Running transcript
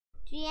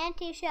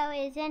GNT show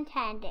is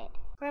intended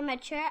for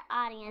mature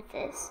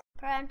audiences.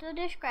 Parental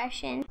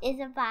discretion is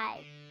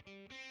advised.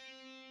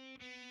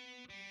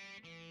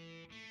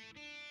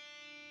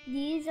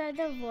 These are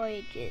the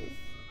voyages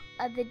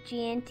of the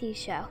GNT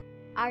show.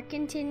 Our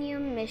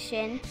continuing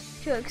mission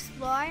to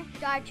explore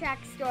Star Trek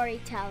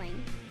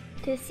storytelling,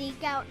 to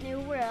seek out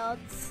new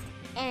worlds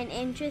and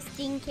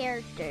interesting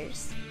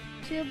characters,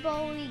 to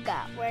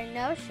Boliga, where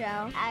no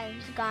show has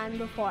gone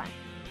before.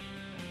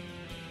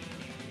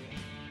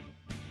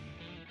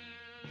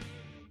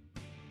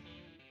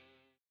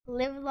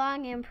 Live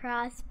long and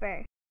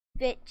prosper,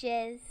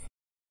 bitches.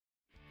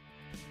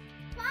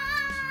 Fun!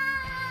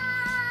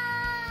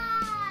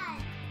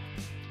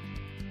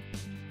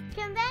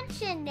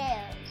 Convention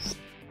news.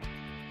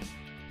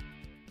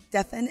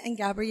 Stefan and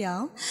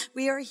Gabrielle.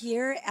 We are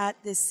here at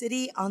the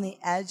City on the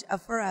Edge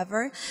of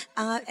Forever,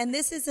 and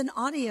this is an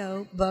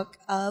audio book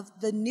of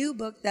the new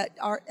book that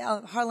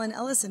Harlan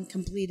Ellison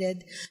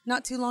completed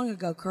not too long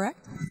ago,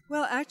 correct?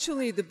 Well,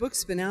 actually, the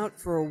book's been out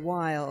for a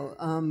while.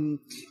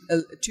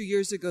 2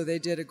 years ago, they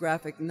did a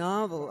graphic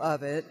novel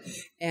of it,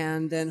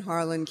 and then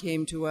Harlan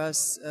came to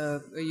us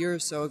a year or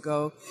so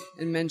ago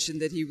and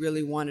mentioned that he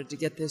really wanted to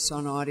get this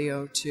on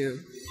audio, too.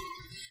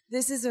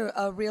 This is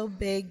a real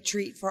big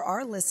treat for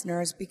our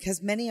listeners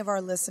because many of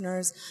our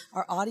listeners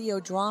are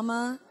audio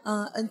drama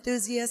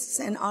enthusiasts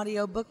and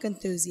audio book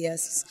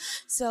enthusiasts.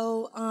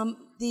 So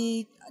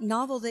the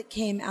novel that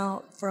came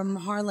out from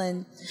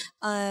Harlan,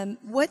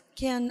 what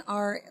can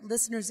our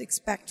listeners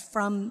expect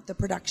from the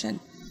production?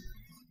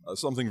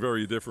 Something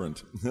very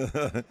different.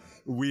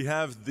 We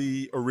have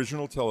the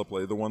original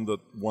teleplay, the one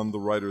that won the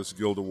Writers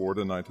Guild Award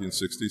in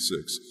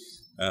 1966.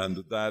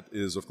 And that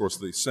is, of course,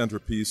 the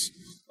centerpiece.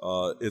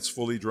 It's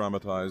fully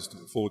dramatized,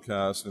 full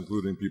cast,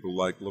 including people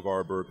like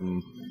LeVar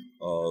Burton,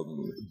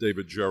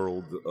 David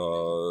Gerrold,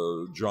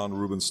 John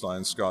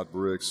Rubinstein, Scott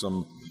Brick,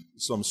 some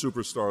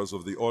superstars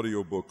of the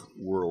audiobook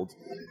world,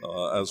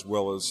 as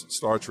well as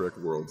Star Trek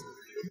world.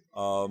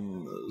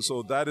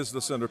 So that is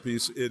the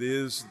centerpiece. It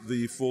is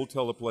the full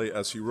teleplay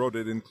as he wrote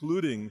it,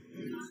 including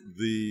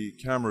the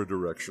camera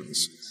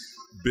directions,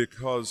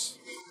 because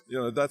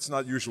that's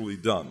not usually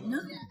done.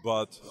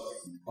 But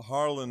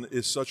Harlan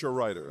is such a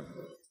writer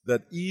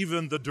that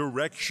even the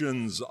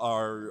directions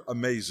are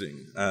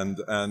amazing and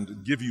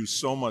give you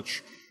so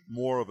much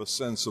more of a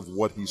sense of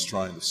what he's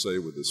trying to say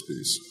with this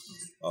piece.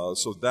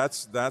 So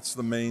that's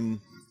the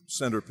main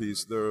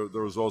centerpiece. There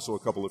was also a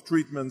couple of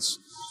treatments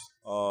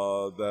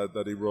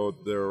that he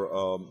wrote there.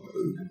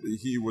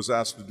 He was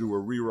asked to do a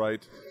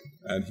rewrite,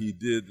 and he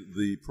did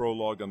the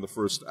prologue and the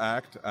first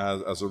act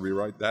as a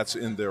rewrite. That's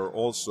in there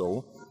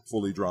also,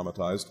 fully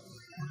dramatized.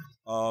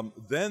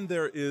 Then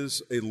there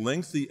is a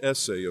lengthy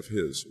essay of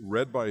his,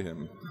 read by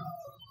him,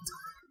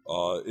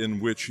 in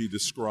which he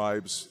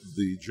describes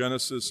the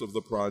genesis of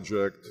the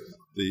project,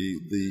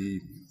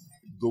 the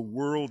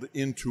world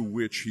into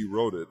which he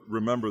wrote it.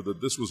 Remember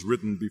that this was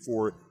written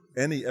before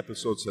any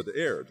episodes had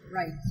aired.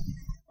 Right.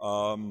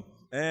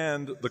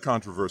 And the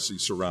controversy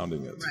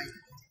surrounding it. Right.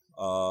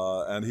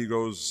 And he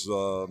goes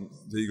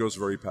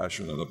very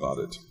passionate about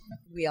it.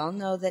 We all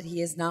know that he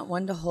is not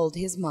one to hold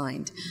his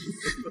mind,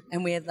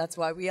 and that's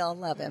why we all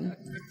love him.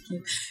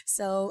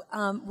 So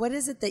what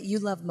is it that you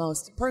love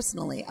most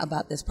personally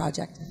about this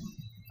project?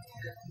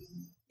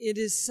 It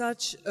is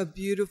such a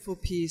beautiful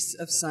piece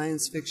of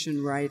science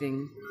fiction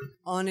writing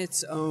on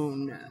its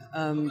own.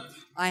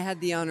 I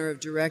had the honor of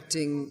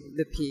directing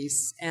the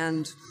piece,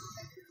 and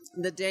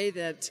the day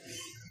that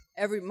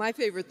my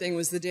favorite thing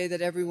was the day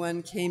that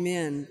everyone came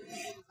in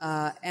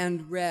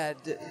and read.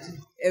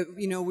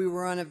 We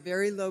were on a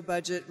very low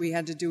budget. We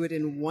had to do it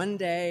in one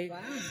day.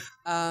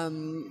 Wow.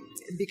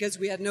 Because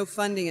we had no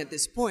funding at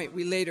this point.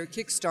 We later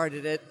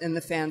kickstarted it, and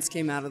the fans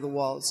came out of the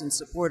walls and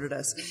supported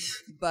us.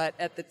 But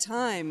at the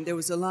time, there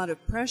was a lot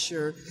of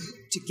pressure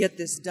to get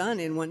this done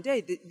in one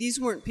day. These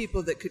weren't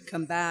people that could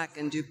come back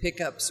and do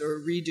pickups or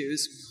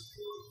redos.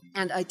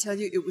 And I tell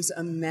you, it was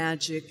a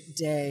magic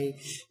day.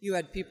 You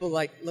had people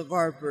like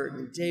LeVar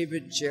Burton,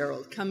 David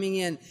Gerrold coming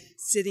in,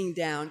 sitting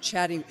down,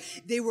 chatting.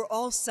 They were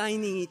all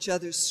signing each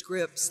other's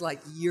scripts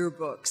like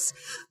yearbooks.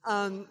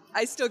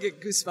 I still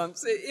get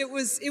goosebumps. It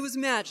was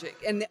magic,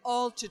 and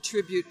all to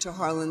tribute to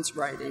Harlan's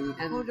writing.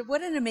 And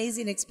what an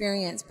amazing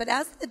experience. But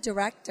as the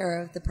director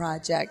of the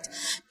project,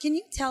 can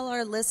you tell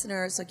our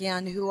listeners,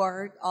 again, who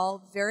are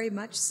all very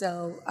much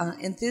so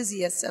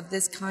enthusiasts of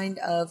this kind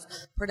of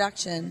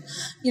production,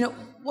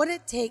 what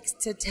it takes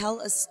to tell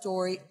a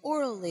story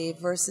orally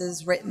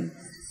versus written?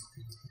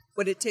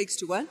 What it takes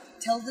to what?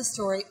 Tell the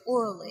story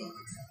orally.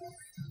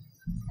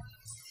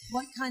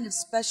 What kind of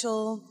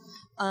special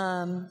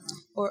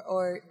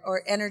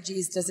or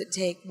energies does it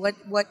take?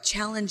 What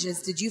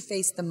challenges did you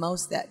face the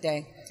most that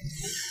day?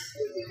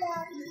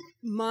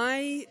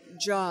 My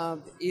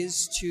job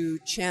is to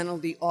channel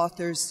the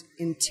author's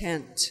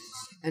intent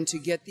and to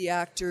get the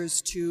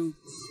actors to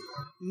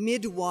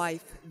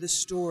midwife the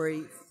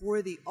story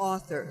for the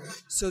author.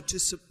 So to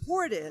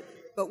support it,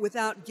 but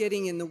without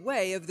getting in the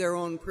way of their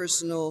own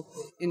personal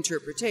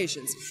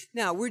interpretations.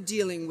 Now, we're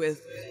dealing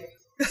with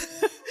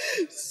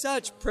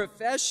such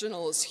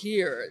professionals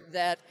here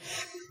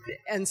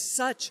and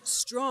such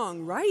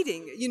strong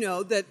writing,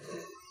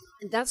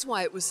 that's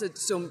why it was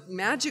so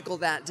magical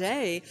that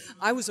day.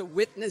 I was a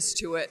witness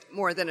to it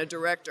more than a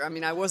director. I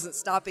mean, I wasn't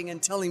stopping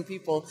and telling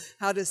people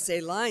how to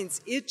say lines.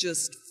 It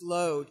just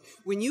flowed.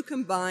 When you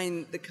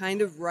combine the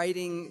kind of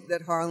writing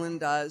that Harlan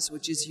does,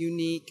 which is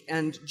unique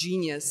and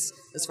genius,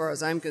 as far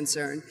as I'm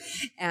concerned,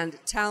 and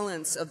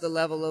talents of the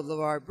level of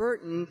LeVar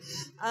Burton,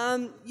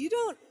 you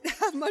don't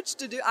have much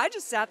to do. I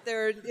just sat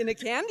there in a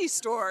candy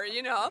store,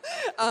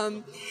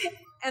 and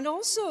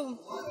also,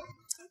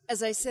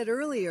 as I said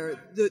earlier,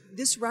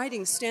 this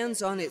writing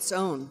stands on its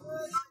own.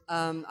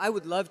 I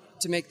would love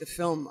to make the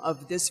film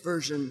of this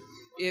version.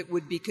 It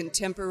would be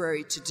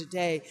contemporary to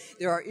today.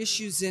 There are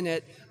issues in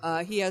it.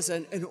 He has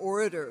an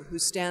orator who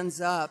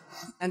stands up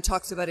and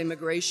talks about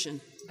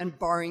immigration and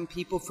barring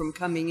people from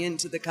coming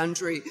into the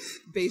country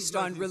based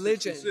on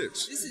religion.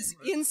 This is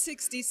in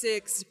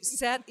 66,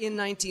 set in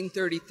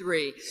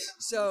 1933.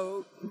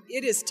 So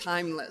it is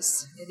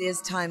timeless. It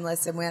is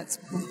timeless, and that's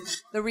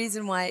the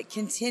reason why it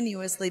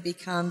continuously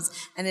becomes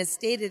and is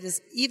stated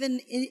as even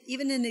in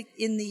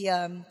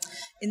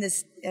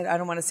this. I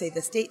don't want to say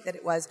the state that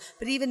it was,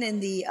 but even in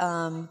the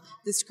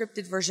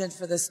scripted version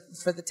for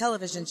the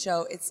television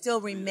show, it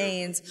still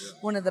remains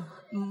one of the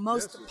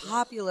most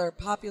popular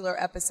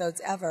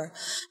episodes ever.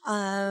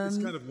 It's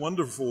kind of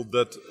wonderful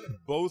that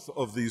both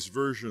of these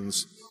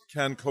versions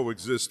can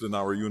coexist in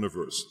our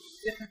universe.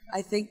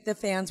 I think the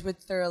fans would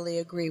thoroughly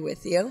agree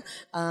with you.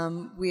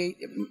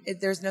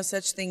 There's no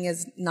such thing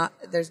as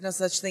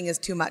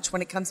too much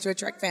when it comes to a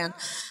Trek fan.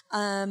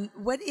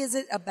 What is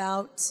it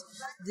about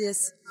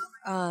this?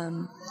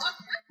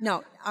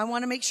 No, I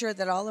want to make sure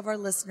that all of our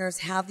listeners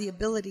have the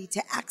ability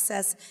to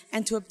access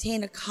and to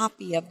obtain a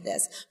copy of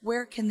this.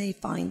 Where can they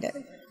find it?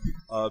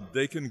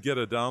 They can get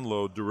a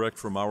download direct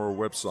from our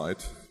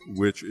website,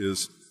 which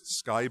is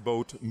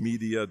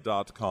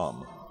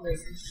skyboatmedia.com.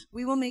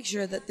 We will make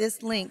sure that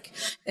this link,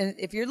 and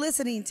if you're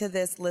listening to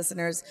this,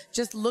 listeners,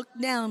 just look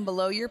down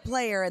below your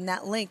player and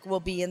that link will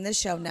be in the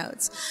show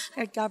notes.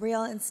 All right,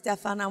 Gabrielle and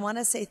Stefan, I want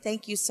to say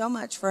thank you so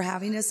much for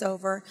having us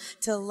over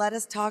to let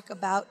us talk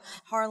about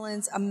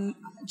Harlan's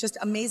just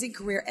amazing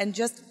career and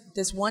just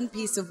this one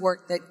piece of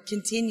work that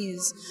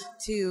continues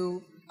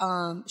to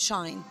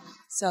shine.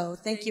 So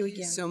thank you again.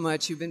 Thank you so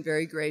much. You've been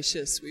very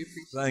gracious. We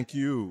appreciate it. Thank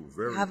you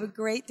very much. Have a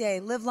great day.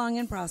 Live long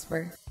and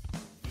prosper.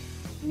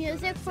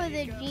 Music for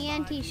the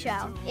GNT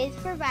show is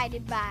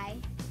provided by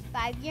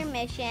 5 Year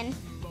Mission,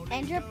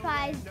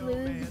 Enterprise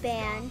Blues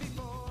Band,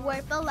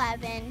 Warp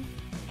 11,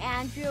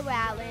 Andrew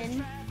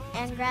Allen,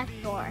 and Greth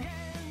Thor.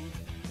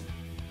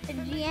 The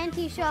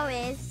GNT show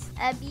is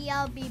a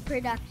BLB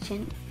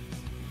production.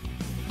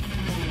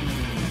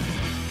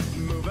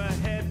 Move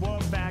ahead,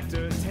 walk back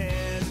to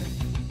 10.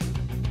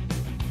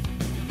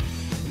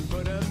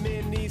 Put a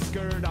mini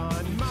skirt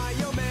on my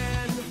old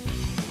man.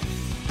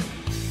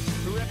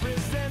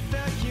 Represent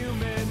the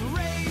human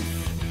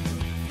race.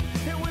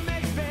 And we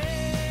make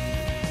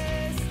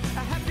space a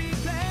happy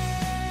place.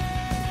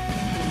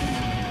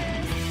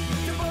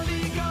 To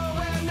boldly go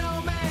where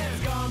no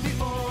man's gone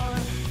before.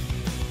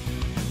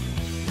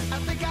 I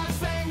think I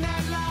sang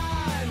that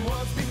line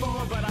once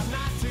before, but I'm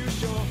not too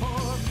sure.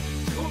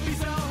 We'll be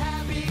so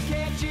happy,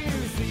 can't you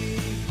see?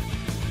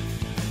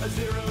 A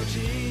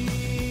zero-G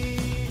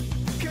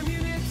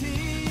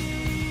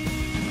community.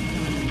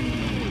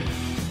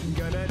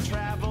 Gonna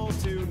travel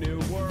to new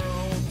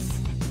worlds.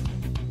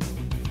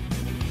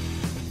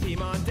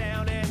 Beam on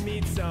down and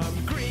meet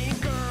some green